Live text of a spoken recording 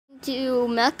to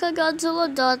mechagodzilla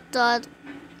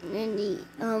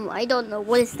I don't know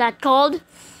what is that called.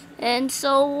 And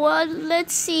so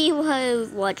let's see who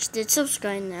watched it.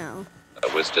 Subscribe now.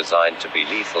 Was designed to be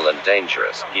lethal and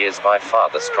dangerous. He is by far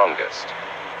the strongest.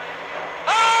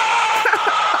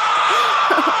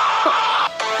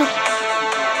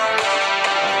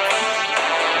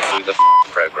 Who the f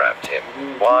programmed him?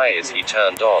 Why is he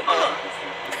turned on?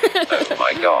 Oh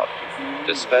my god.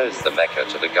 Dispose the mecha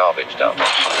to the garbage dump. Oh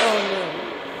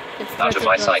no. Out of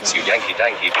my sights, you Yankee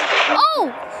Danky.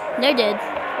 Oh! They're dead.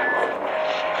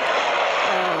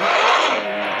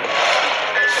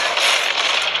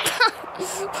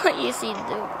 What you see do?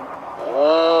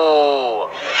 Oh!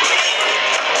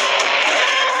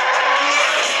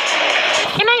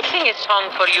 Can I sing a song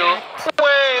for you?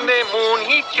 When the moon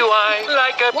hits your eye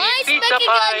like a Why is pizza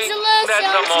pie, mechagodzilla that's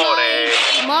sounds amore.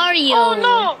 like Mario? Oh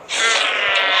no!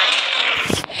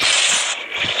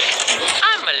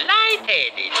 I'm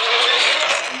lightheaded.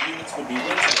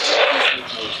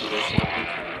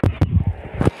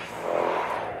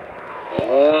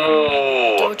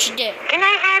 Oh! Don't you dare. Can I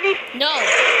have it? No,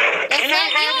 that's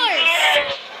not yours.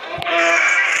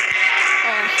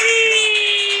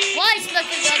 Why is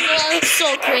mechagodzilla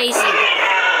so crazy?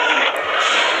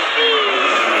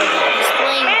 He's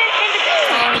playing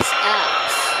Tom's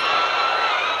ass.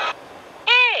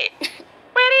 Hey!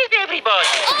 Where is everybody?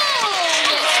 Oh,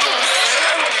 yes.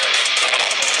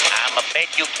 I'ma bet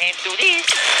you can't do this.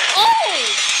 Oh!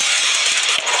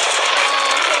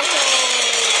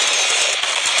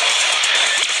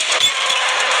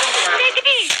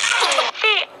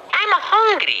 Hey, I'm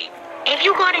hungry. Have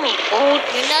you got any food?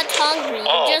 You're not hungry. You're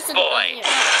Oh, just a boy.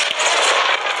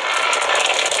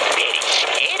 Very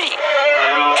scary.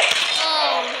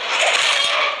 Oh.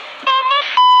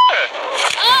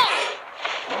 Oh!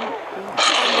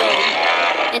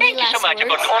 Thank you so much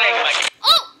for calling my...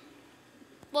 Oh!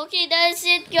 Okay, that's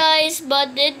it, guys.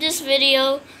 But did this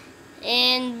video.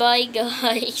 And bye,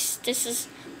 guys. This is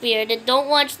weird. Don't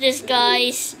watch this,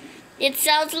 guys. It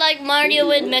sounds like Mario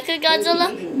with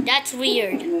mechagodzilla. That's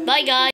weird. Bye, guys.